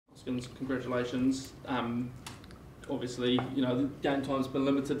Hoskins, congratulations. Obviously, you know, the game time's been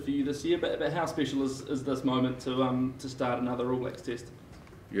limited for you this year, but how special is this moment to start another All Blacks test?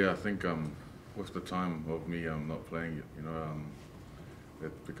 Yeah, I think with the time of me not playing it, you know,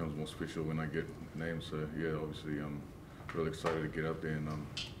 it becomes more special when I get named. So yeah, obviously I'm really excited to get out there and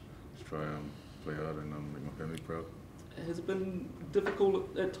just try play hard and make my family proud. Has it been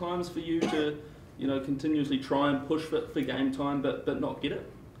difficult at times for you to, you know, continuously try and push for game time, but not get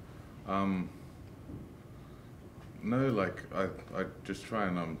it? No, like I just try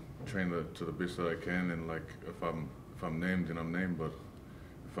and train to the best that I can, and like if I'm named, then I'm named. But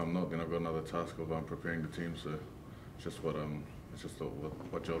if I'm not, then I've got another task of preparing the team. So it's just what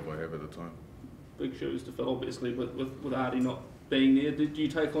job I have at the time. Big shoes to fill, obviously, with Artie not being there. Did you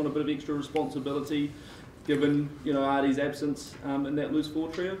take on a bit of extra responsibility, given, you know, Artie's absence in that loose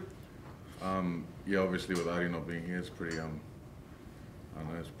forward trio? Yeah, obviously with Artie not being here, it's pretty I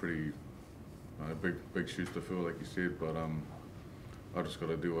don't know, it's pretty big shoes to fill, like you said. But I just got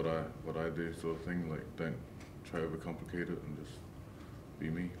to do what I do, sort of thing. Like, don't try to overcomplicate it and just be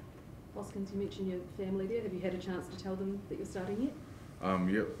me. Hoskins, you mentioned your family there. Have you had a chance to tell them that you're starting yet?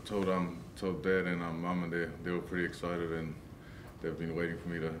 Yep, told Dad and Mum, and they were pretty excited, and they've been waiting for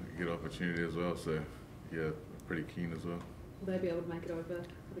me to get an opportunity as well. So yeah, pretty keen as well. Will they be able to make it over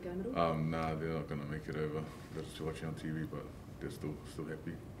for the game at all? Nah, they're not going to make it over. They're just watching on TV, but they're still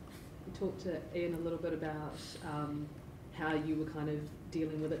happy. We talked to Ian a little bit about how you were kind of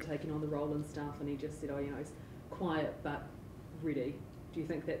dealing with it, taking on the role and stuff, and he just said, oh, you know, it's quiet but ready. Do you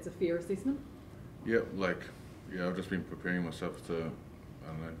think that's a fair assessment? Yeah, I've just been preparing myself to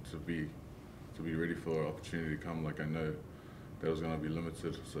be ready for an opportunity to come. Like, I know that was going to be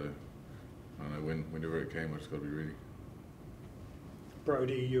limited, so I don't know, whenever it came, I just got to be ready.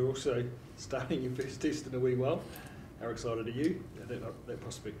 Brodie, you're also starting your first test in a wee while. How excited are you at that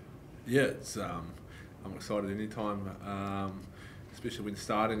prospect? Yeah, it's I'm excited any time, especially when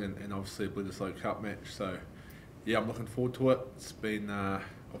starting and obviously a Bledisloe Cup match. So yeah, I'm looking forward to it. It's been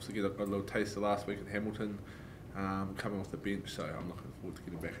obviously got a little taster last week at Hamilton, coming off the bench. So I'm looking forward to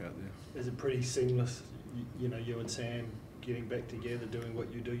getting back out there. Is it pretty seamless? You know, you and Sam getting back together, doing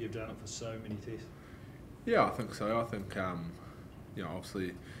what you do. You've done it for so many tests. Yeah, I think so. I think you know,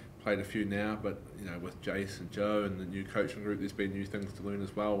 obviously played a few now, but you know, with Jace and Joe and the new coaching group, there's been new things to learn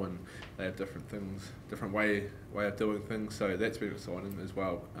as well, and they have different things, different way of doing things. So that's been exciting as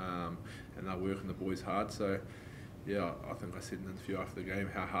well, and they're working the boys hard. So yeah, I think I said in an interview after the game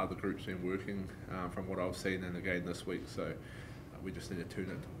how hard the group's been working from what I've seen in the game this week. So we just need to turn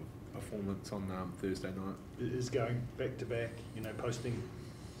it into a performance on Thursday night. It is going back to back, you know, posting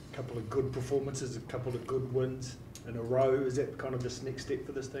a couple of good performances, a couple of good wins in a row. Is that kind of this next step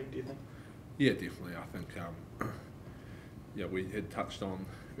for this team, do you think? Yeah, definitely. I think yeah, we had touched on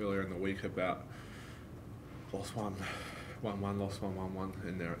earlier in the week about lost 1-1, lost 1-1,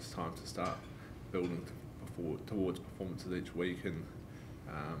 and now it's time to start building towards performances each week, and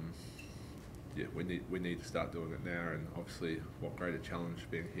yeah, we need to start doing it now. And obviously, what greater challenge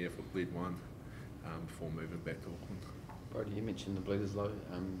being here for Bled 1 before moving back to Auckland. Brodie, you mentioned the Bledisloe.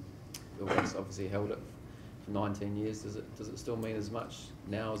 The Blacks obviously held it for 19 years. Does it still mean as much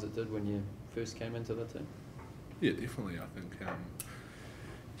now as it did when you first came into the team? Yeah, definitely. I think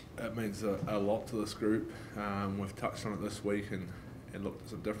it means a lot to this group. We've touched on it this week and looked at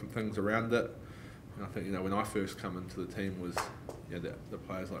some different things around it. And I think, you know, when I first come into the team was, you know, the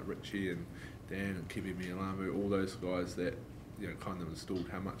players like Richie and Dan and Kiwi Mialamu, all those guys that, you know, kind of installed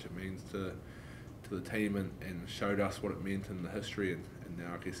how much it means to the team and showed us what it meant in the history. And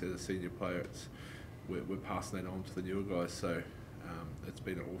now, I guess, as a senior player, we're passing that on to the newer guys. So it's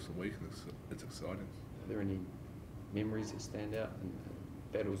been an awesome week, and it's exciting. Are there any memories that stand out in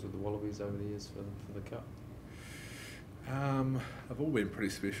battles with the Wallabies over the years for the Cup? They've all been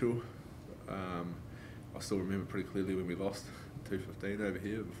pretty special. I still remember pretty clearly when we lost 2-15 over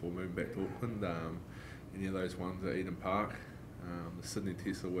here before moving back to Auckland. Any of those ones at Eden Park. The Sydney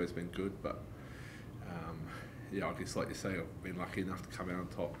Test have always been good, but yeah, I guess like you say, I've been lucky enough to come out on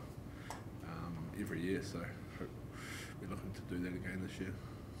top every year, so we're looking to do that again this year.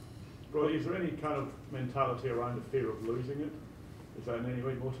 Brodie, is there any kind of mentality around the fear of losing it? Is that in any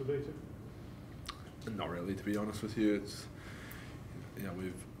way motivated? Not really, to be honest with you. It's, you know,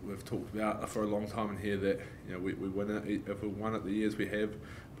 we've talked about for a long time in here that, you know, we win it if we won it the years we have,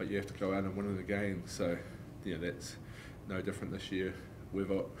 but you have to go out and win it again. So, you know, that's no different this year.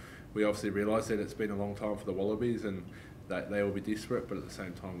 We obviously realise that it's been a long time for the Wallabies and that they will be desperate, but at the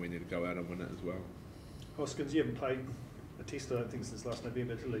same time we need to go out and win it as well. Hoskins, you haven't played a test, I don't think, since last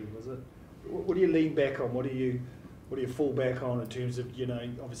November to leave, was it? What do you lean back on? What do you what do you fall back on in terms of, you know,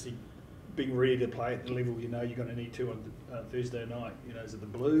 obviously being ready to play at the level you know you're going to need to on Thursday night? You know, is it the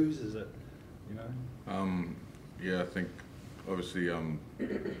Blues? Is it, you know? Yeah, I think obviously,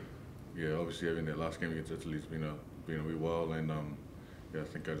 obviously having that last game against Italy's been a wee while, and I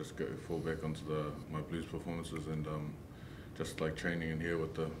think I just fall back onto my Blues performances and just like training in here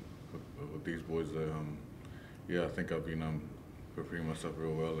with these boys. I think I've been preparing myself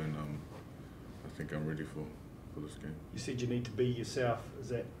real well, and I think I'm ready for this game. You said you need to be yourself. Is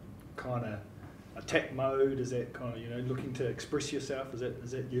that kind of attack mode? Is that kind of, you know, looking to express yourself? Is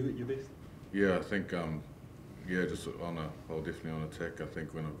that you at your best? Yeah, I think just I'll definitely on attack. I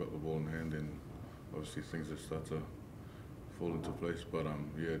think when I've got the ball in hand, and obviously things just start to fall into place. But like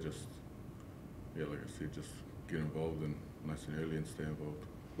I said, just get involved and nice and early and stay involved.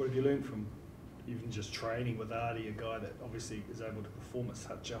 What have you learned from even just training with Artie, a guy that obviously is able to perform at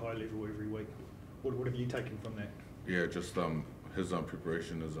such a high level every week? What have you taken from that? Yeah, just his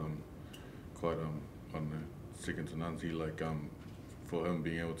preparation is quite I don't know, second to none. He for him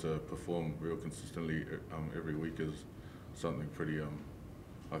being able to perform real consistently every week is something pretty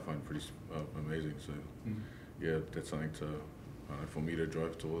I find pretty amazing. So that's something for me to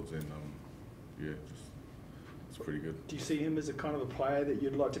drive towards, and it's pretty good. Do you see him as a kind of a player that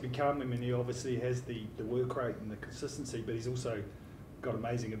you'd like to become? I mean, he obviously has the work rate and the consistency, but he's also got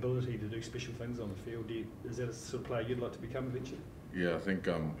amazing ability to do special things on the field. Is that a sort of player you'd like to become eventually? Yeah, I think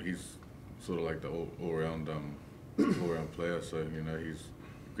he's sort of like the all-round player. So you know, he's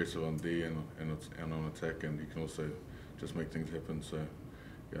aggressive on D and on attack, and he can also just make things happen. So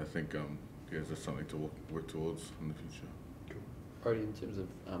I think it's just something to work towards in the future. Cool. Brodie, in terms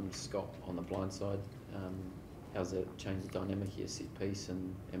of Scott on the blind side, how's that changed the dynamic here, set piece,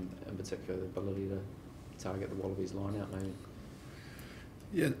 and in particular the ability to target the Wallabies line out maybe?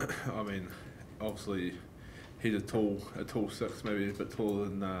 Yeah, I mean, obviously he's a tall six, maybe a bit taller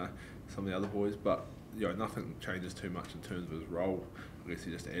than some of the other boys, but you know, nothing changes too much in terms of his role. I guess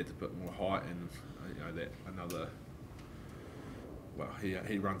he just adds a bit more height, and you know, that another. Well,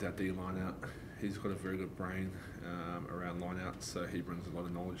 he runs our D line out. He's got a very good brain around line outs, so he brings a lot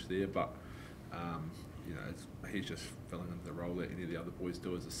of knowledge there. But you know, he's just filling in the role that any of the other boys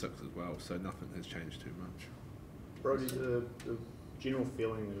do as a six as well. So nothing has changed too much. Brodie, the general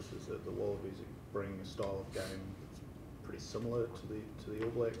feeling is that the Wallabies bring a style of game that's pretty similar to the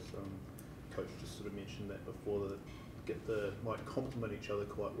All Blacks. Coach just sort of mentioned that before, that might complement each other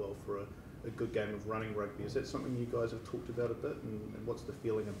quite well for a good game of running rugby. Is that something you guys have talked about a bit, and what's the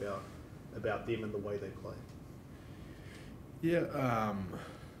feeling about them and the way they play? Yeah, I'm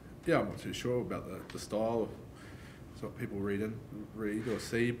not too sure about the style. It's what people read or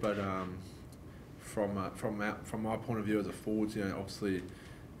see, but from my point of view as a forwards, you know, obviously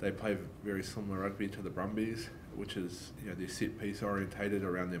they play very similar rugby to the Brumbies, which is, you know, their set piece orientated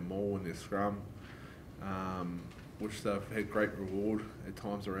around their maul and their scrum, which they've had great reward at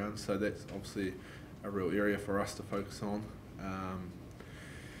times around. So that's obviously a real area for us to focus on.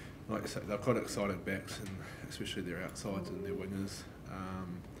 Like I say, they've got exciting backs, and especially their outsides and their wingers.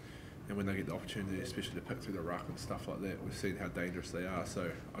 And when they get the opportunity, especially to pick through the ruck and stuff like that, we've seen how dangerous they are. So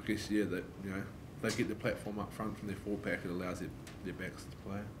I guess that, you know, they get the platform up front from their full pack, it allows their backs to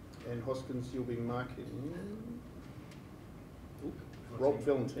play. And Hoskins, you'll be marking Rob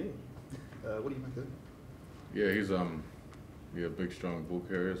Valentine. What do you make of him? Yeah, he's a big, strong ball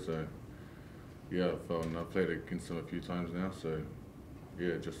carrier. So I've played against him a few times now. So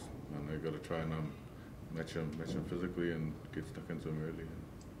just got to try and match him physically and get stuck into him early.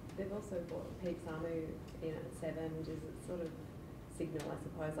 They've also brought Pete Samu in at 7, which is a sort of signal, I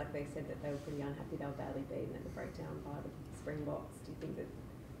suppose. Like they said that they were pretty unhappy they were badly beaten at the breakdown by the Springboks. Do you think that,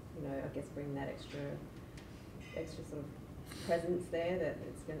 you know, I guess bringing that extra sort of presence there, that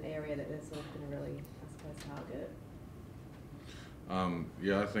it's an area that they're sort of going to really, I suppose, target?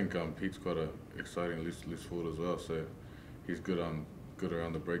 I think Pete's quite an exciting loose forward as well. So he's good around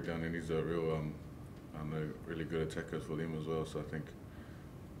the breakdown, and he's a real really good attacker for them as well. So I think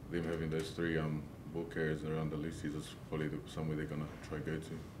them having those 3 ball carriers around the loosies is probably somewhere they're going to try to go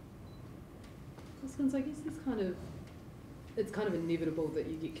to. Hoskins, I guess it's kind of inevitable that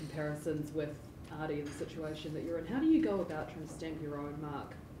you get comparisons with Artie in the situation that you're in. How do you go about trying to stamp your own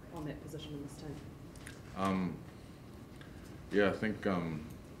mark on that position in this team? I think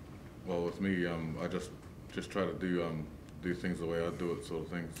with me, I just try to do things the way I do it, sort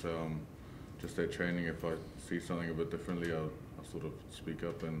of thing. So just at training, if I see something a bit differently, I'll sort of speak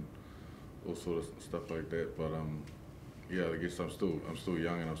up and all sort of stuff like that. But I guess I'm still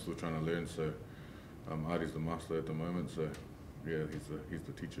young and I'm still trying to learn. So Artie's the master at the moment. So he's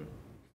the teacher.